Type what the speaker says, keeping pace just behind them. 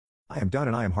I am done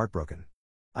and I am heartbroken.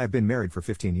 I have been married for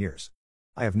 15 years.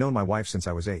 I have known my wife since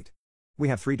I was 8. We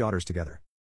have 3 daughters together.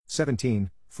 17,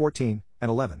 14, and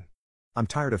 11. I'm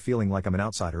tired of feeling like I'm an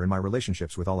outsider in my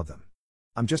relationships with all of them.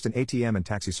 I'm just an ATM and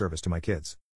taxi service to my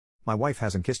kids. My wife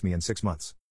hasn't kissed me in 6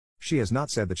 months. She has not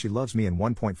said that she loves me in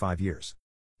 1.5 years.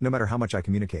 No matter how much I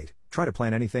communicate, try to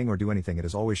plan anything or do anything, it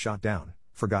is always shot down,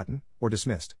 forgotten, or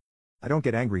dismissed. I don't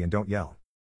get angry and don't yell.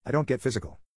 I don't get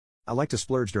physical. I like to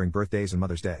splurge during birthdays and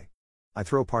Mother's Day. I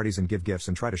throw parties and give gifts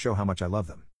and try to show how much I love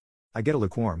them. I get a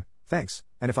lukewarm, thanks,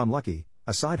 and if I'm lucky,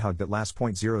 a side hug that lasts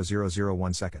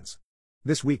 0.0001 seconds.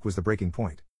 This week was the breaking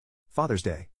point. Father's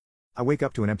Day. I wake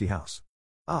up to an empty house.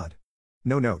 Odd.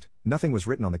 No note, nothing was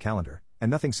written on the calendar,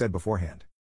 and nothing said beforehand.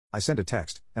 I sent a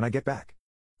text, and I get back.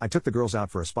 I took the girls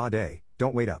out for a spa day,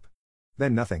 don't wait up.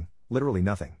 Then nothing, literally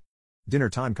nothing. Dinner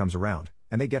time comes around,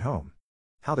 and they get home.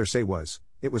 How their say was,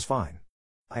 it was fine.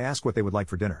 I ask what they would like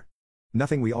for dinner.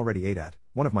 Nothing, we already ate at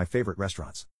one of my favorite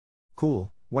restaurants.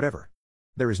 Cool, whatever.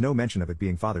 There is no mention of it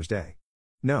being Father's Day.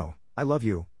 No, I love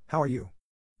you, how are you?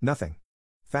 Nothing.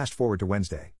 Fast forward to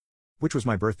Wednesday. Which was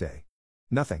my birthday.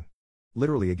 Nothing.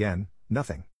 Literally again,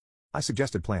 nothing. I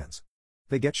suggested plans.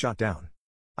 They get shot down.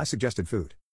 I suggested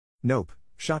food. Nope,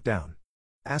 shot down.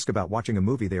 Ask about watching a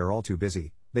movie, they are all too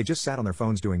busy, they just sat on their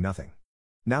phones doing nothing.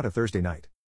 Now to Thursday night.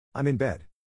 I'm in bed.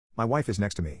 My wife is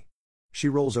next to me. She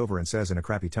rolls over and says in a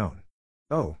crappy tone,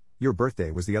 "Oh, your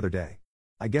birthday was the other day.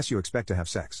 I guess you expect to have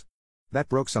sex." That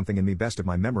broke something in me, best of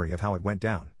my memory of how it went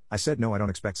down. I said no, I don't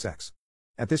expect sex.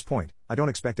 At this point, I don't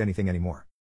expect anything anymore.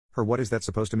 Her, what is that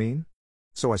supposed to mean?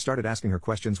 So I started asking her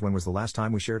questions. When was the last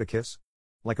time we shared a kiss?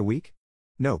 Like a week?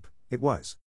 Nope, it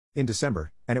was in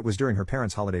December, and it was during her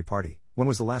parents' holiday party. When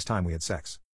was the last time we had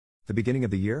sex? The beginning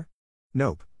of the year?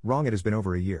 Nope, wrong, it has been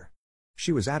over a year.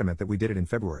 She was adamant that we did it in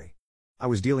February. I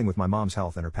was dealing with my mom's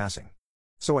health and her passing.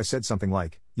 So I said something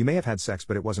like, "You may have had sex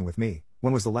but it wasn't with me.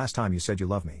 When was the last time you said you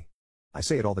love me?" I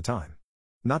say it all the time.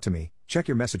 Not to me, check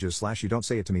your messages / you don't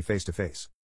say it to me face to face.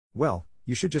 Well,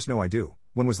 you should just know I do.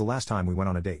 When was the last time we went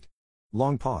on a date?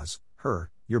 Long pause.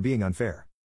 Her, you're being unfair.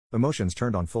 Emotions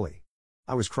turned on fully.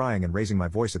 I was crying and raising my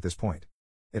voice at this point.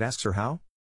 It asks her how?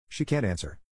 She can't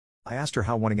answer. I asked her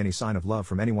how wanting any sign of love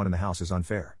from anyone in the house is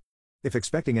unfair. If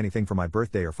expecting anything for my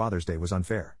birthday or Father's Day was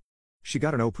unfair. She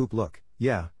got an oh poop look.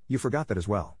 Yeah, you forgot that as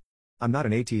well. I'm not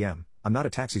an ATM, I'm not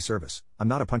a taxi service, I'm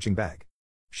not a punching bag.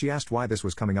 She asked why this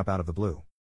was coming up out of the blue.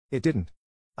 It didn't.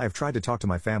 I have tried to talk to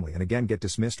my family and again get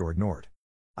dismissed or ignored.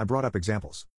 I brought up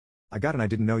examples. I got an I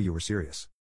didn't know you were serious.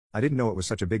 I didn't know it was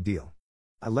such a big deal.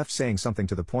 I left saying something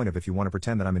to the point of, if you want to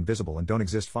pretend that I'm invisible and don't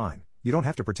exist, fine, you don't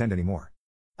have to pretend anymore.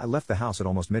 I left the house at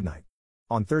almost midnight.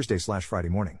 On Thursday / Friday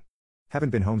morning. Haven't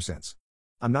been home since.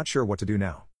 I'm not sure what to do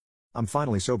now. I'm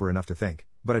finally sober enough to think,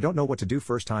 but I don't know what to do.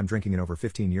 First time drinking in over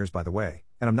 15 years by the way,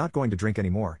 and I'm not going to drink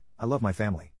anymore. I love my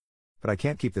family. But I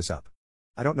can't keep this up.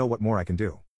 I don't know what more I can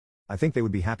do. I think they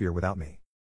would be happier without me.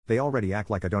 They already act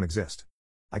like I don't exist.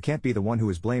 I can't be the one who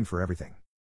is blamed for everything.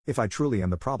 If I truly am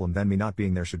the problem, then me not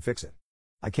being there should fix it.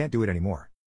 I can't do it anymore.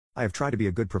 I have tried to be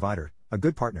a good provider, a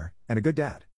good partner, and a good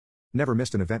dad. Never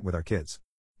missed an event with our kids.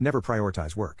 Never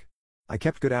prioritized work. I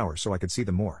kept good hours so I could see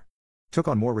them more. Took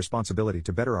on more responsibility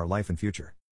to better our life and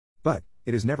future. But,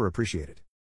 it is never appreciated.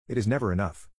 It is never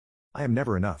enough. I am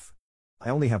never enough. I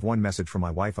only have one message from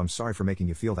my wife: I'm sorry for making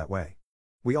you feel that way.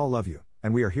 We all love you,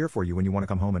 and we are here for you when you want to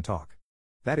come home and talk.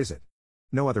 That is it.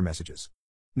 No other messages.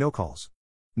 No calls.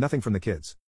 Nothing from the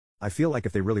kids. I feel like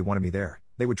if they really wanted me there,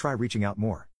 they would try reaching out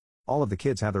more. All of the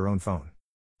kids have their own phone.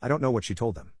 I don't know what she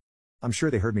told them. I'm sure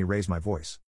they heard me raise my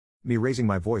voice. Me raising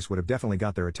my voice would have definitely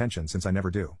got their attention, since I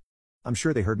never do. I'm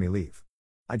sure they heard me leave.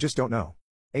 I just don't know.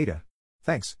 Ada.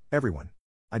 Thanks, everyone.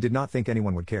 I did not think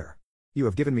anyone would care. You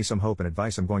have given me some hope and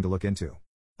advice I'm going to look into.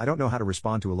 I don't know how to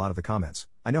respond to a lot of the comments.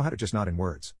 I know how to just not in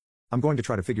words. I'm going to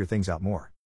try to figure things out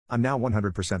more. I'm now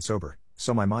 100% sober,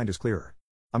 so my mind is clearer.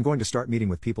 I'm going to start meeting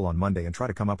with people on Monday and try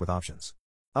to come up with options.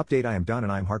 Update: I am done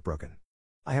and I am heartbroken.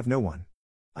 I have no one.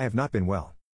 I have not been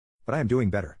well. But I am doing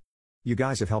better. You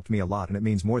guys have helped me a lot and it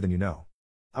means more than you know.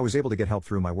 I was able to get help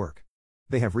through my work.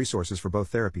 They have resources for both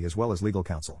therapy as well as legal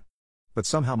counsel. But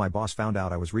somehow my boss found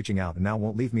out I was reaching out and now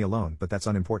won't leave me alone, but that's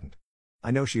unimportant. I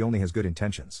know she only has good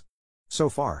intentions. So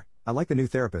far, I like the new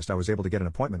therapist I was able to get an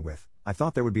appointment with. I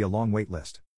thought there would be a long wait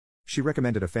list. She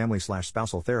recommended a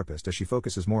family/spousal therapist as she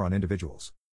focuses more on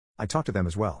individuals. I talked to them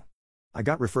as well. I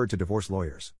got referred to divorce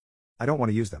lawyers. I don't want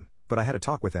to use them, but I had a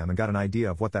talk with them and got an idea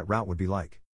of what that route would be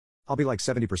like. I'll be like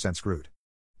 70% screwed.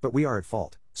 But we are at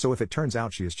fault, so if it turns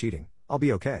out she is cheating, I'll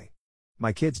be okay.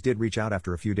 My kids did reach out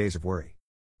after a few days of worry.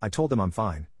 I told them I'm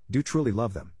fine, do truly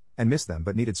love them, and miss them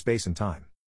but needed space and time.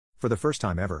 For the first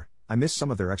time ever, I missed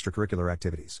some of their extracurricular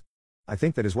activities. I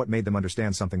think that is what made them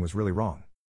understand something was really wrong.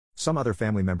 Some other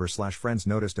family members/friends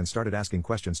noticed and started asking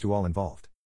questions to all involved.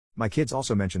 My kids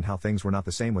also mentioned how things were not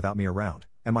the same without me around,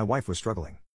 and my wife was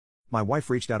struggling. My wife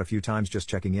reached out a few times just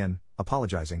checking in,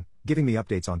 apologizing, giving me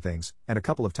updates on things, and a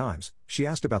couple of times, she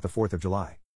asked about the 4th of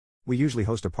July. We usually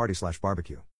host a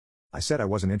party/barbecue. I said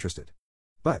I wasn't interested.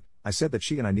 But, I said that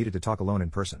she and I needed to talk alone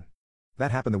in person.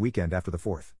 That happened the weekend after the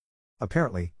 4th.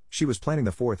 Apparently, she was planning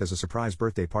the 4th as a surprise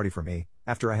birthday party for me,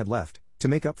 after I had left, to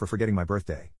make up for forgetting my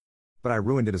birthday. But I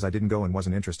ruined it as I didn't go and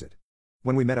wasn't interested.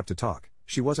 When we met up to talk,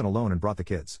 she wasn't alone and brought the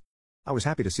kids. I was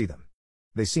happy to see them.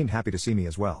 They seemed happy to see me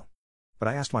as well. But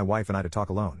I asked my wife and I to talk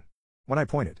alone. When I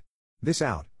pointed this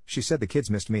out, she said the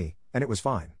kids missed me, and it was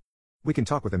fine. We can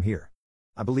talk with them here.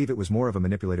 I believe it was more of a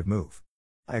manipulative move.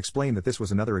 I explained that this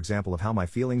was another example of how my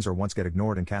feelings or wants get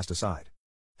ignored and cast aside.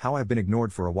 How I've been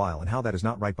ignored for a while and how that is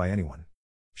not right by anyone.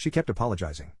 She kept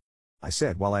apologizing. I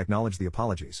said while I acknowledge the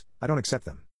apologies, I don't accept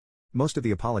them. Most of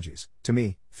the apologies, to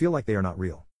me, feel like they are not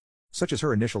real. Such as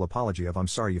her initial apology of "I'm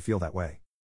sorry you feel that way."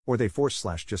 Or they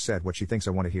forced/just said what she thinks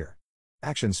I want to hear.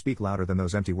 Actions speak louder than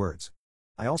those empty words.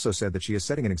 I also said that she is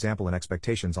setting an example and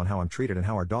expectations on how I'm treated and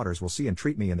how our daughters will see and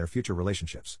treat me in their future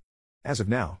relationships. As of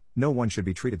now, no one should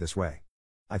be treated this way.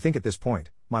 I think at this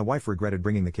point, my wife regretted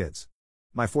bringing the kids.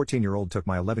 My 14-year-old took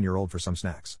my 11-year-old for some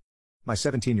snacks. My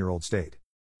 17-year-old stayed.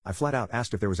 I flat out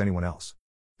asked if there was anyone else.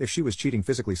 If she was cheating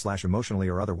physically/emotionally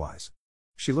or otherwise.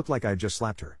 She looked like I had just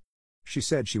slapped her. She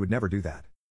said she would never do that.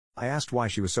 I asked why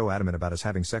she was so adamant about us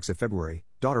having sex if February,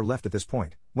 daughter left at this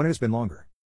point, when it has been longer.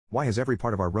 Why has every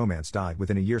part of our romance died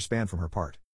within a year span from her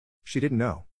part? She didn't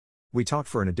know. We talked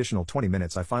for an additional 20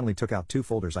 minutes. I finally took out 2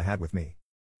 folders I had with me.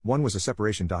 One was a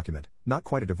separation document, not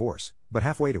quite a divorce, but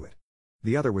halfway to it.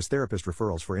 The other was therapist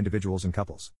referrals for individuals and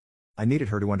couples. I needed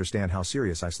her to understand how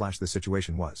serious this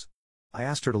situation was. I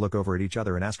asked her to look over at each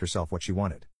other and ask herself what she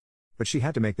wanted. But she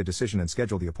had to make the decision and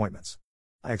schedule the appointments.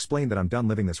 I explained that I'm done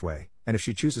living this way, and if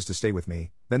she chooses to stay with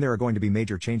me, then there are going to be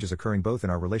major changes occurring both in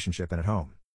our relationship and at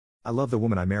home. I love the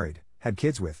woman I married, had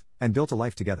kids with, and built a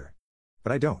life together.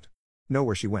 But I don't know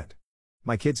where she went.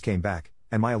 My kids came back,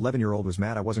 and my 11-year-old was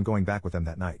mad I wasn't going back with them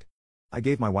that night. I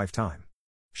gave my wife time.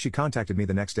 She contacted me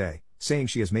the next day, saying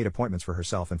she has made appointments for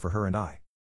herself and for her and I.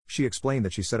 She explained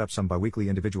that she set up some biweekly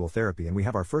individual therapy and we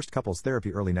have our first couples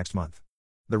therapy early next month.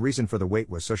 The reason for the wait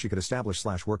was so she could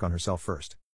establish/work on herself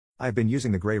first. I have been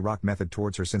using the gray rock method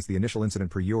towards her since the initial incident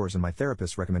per yours and my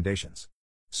therapist's recommendations.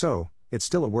 So, it's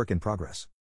still a work in progress.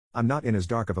 I'm not in as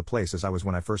dark of a place as I was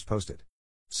when I first posted.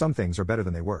 Some things are better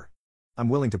than they were. I'm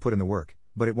willing to put in the work,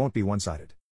 but it won't be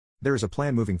one-sided. There is a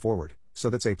plan moving forward, so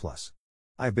that's A+.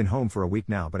 I have been home for a week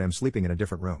now but am sleeping in a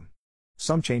different room.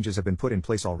 Some changes have been put in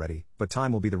place already, but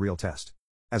time will be the real test.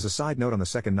 As a side note, on the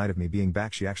second night of me being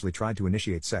back she actually tried to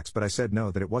initiate sex but I said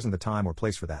no, that it wasn't the time or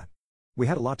place for that. We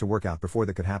had a lot to work out before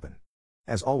that could happen.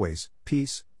 As always,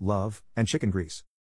 peace, love, and chicken grease.